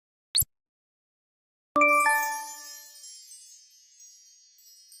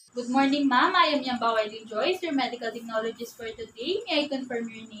Good morning, ma'am. I am Yambawali Joyce, your medical technologist for today. May I confirm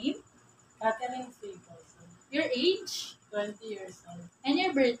your name, Catherine Stapleton, your age, 20 years old, and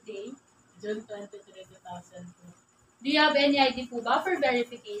your birthday? June 23, 2002. Do you have any ID po ba for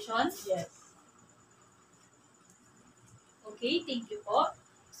verification? Yes. Okay, thank you po.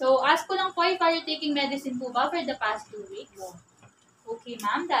 So, ask ko lang po if are you taking medicine po ba for the past 2 weeks? No. Okay,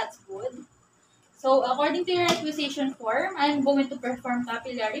 ma'am, that's good. So, according to your requisition form, I'm going to perform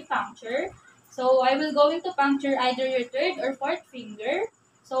capillary puncture. So, I will going to puncture either your third or fourth finger.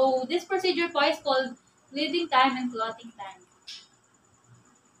 So, this procedure po is called bleeding time and clotting time.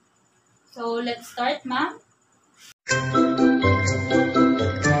 So, let's start, ma'am.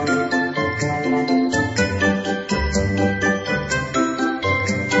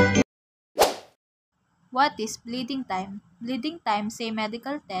 What is bleeding time? Bleeding time is a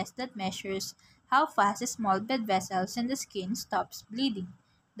medical test that measures how fast small blood vessels in the skin stops bleeding.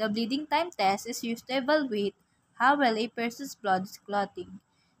 The bleeding time test is used to evaluate how well a person's blood is clotting.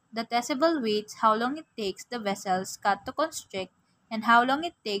 The test evaluates how long it takes the vessels cut to constrict and how long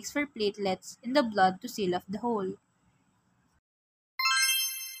it takes for platelets in the blood to seal off the hole.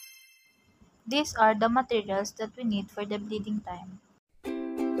 These are the materials that we need for the bleeding time.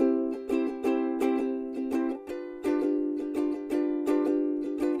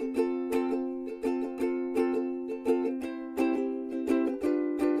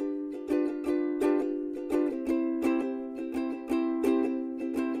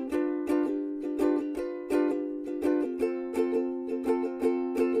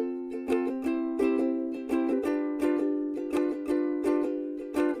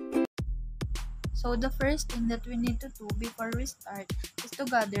 So the first thing that we need to do before we start is to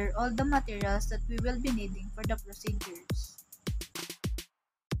gather all the materials that we will be needing for the procedures.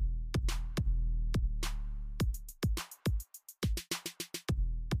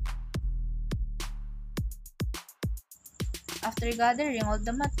 After gathering all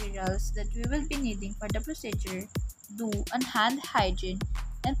the materials that we will be needing for the procedure, do on hand hygiene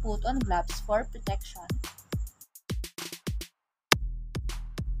and put on gloves for protection.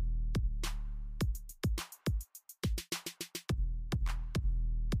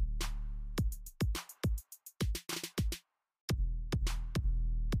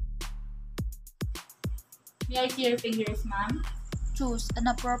 May I see your fingers, ma'am? Choose an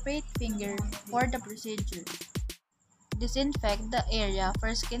appropriate finger for the procedure. Disinfect the area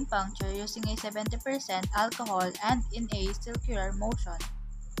for skin puncture using a 70% alcohol and in a circular motion.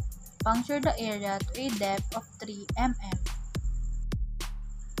 Puncture the area to a depth of 3 mm.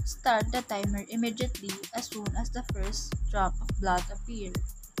 Start the timer immediately as soon as the first drop of blood appears.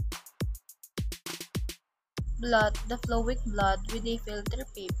 Blot the flowing blood with a filter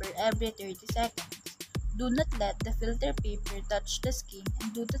paper every 30 seconds. Do not let the filter paper touch the skin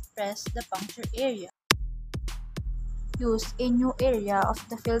and do not press the puncture area. Use a new area of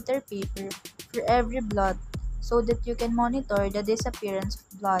the filter paper for every blood so that you can monitor the disappearance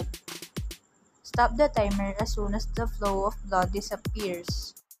of blood. Stop the timer as soon as the flow of blood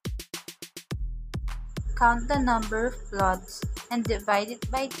disappears. Count the number of bloods and divide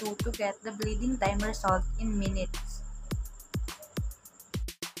it by 2 to get the bleeding time result in minutes.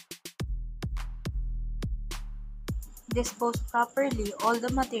 Dispose properly all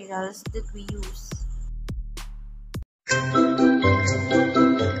the materials that we use.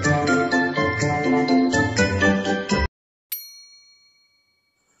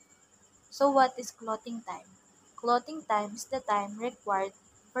 So what is clotting time? Clotting time is the time required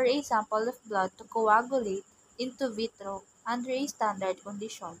for a sample of blood to coagulate into vitro under a standard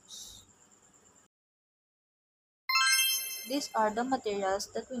conditions. These are the materials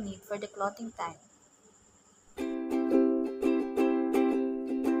that we need for the clotting time.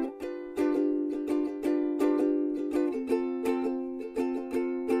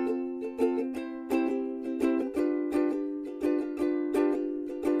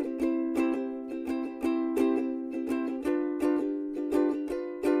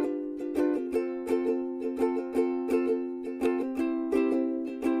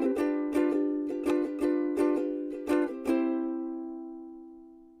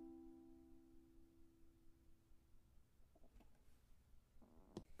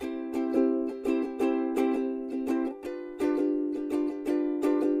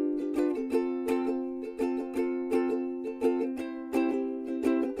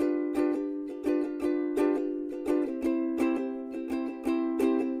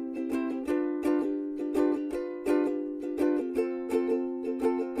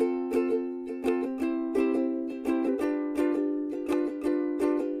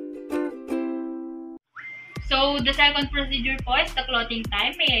 So the second procedure po is the clotting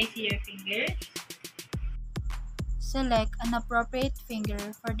time. May I see your fingers? Select an appropriate finger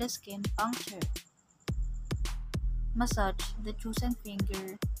for the skin puncture. Massage the chosen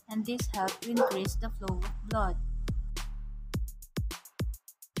finger, and this helps to increase the flow of blood.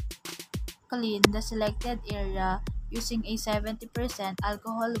 Clean the selected area using a 70%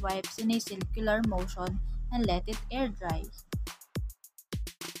 alcohol wipes in a circular motion and let it air dry.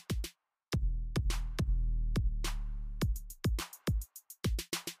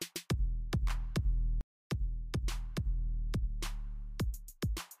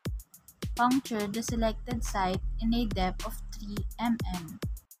 Puncture the selected site in a depth of 3 mm.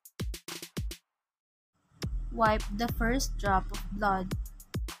 Wipe the first drop of blood.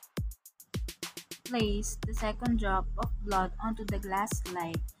 Place the second drop of blood onto the glass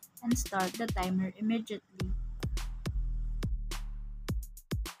slide and start the timer immediately.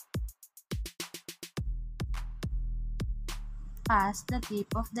 Pass the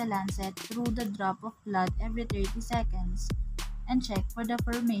tip of the lancet through the drop of blood every 30 seconds and check for the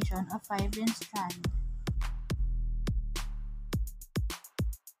formation of fibrin strand.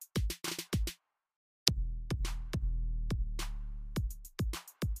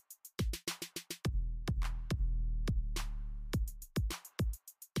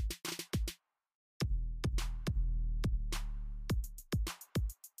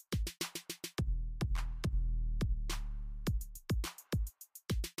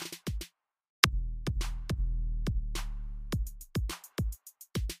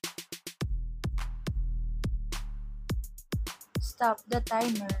 Stop the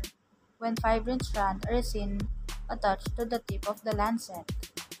timer when fibrin strands are seen attached to the tip of the lancet.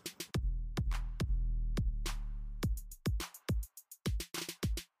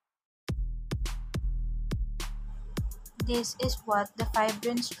 This is what the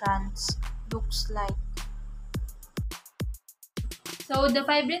fibrin strands looks like. So the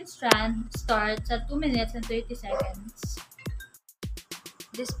fibrin strand starts at 2 minutes and 30 seconds.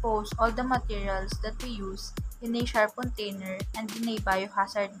 Dispose all the materials that we use in a sharp container and in a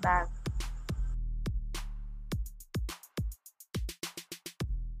biohazard bag.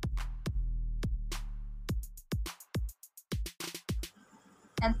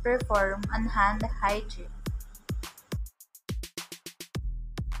 And perform on hand hygiene.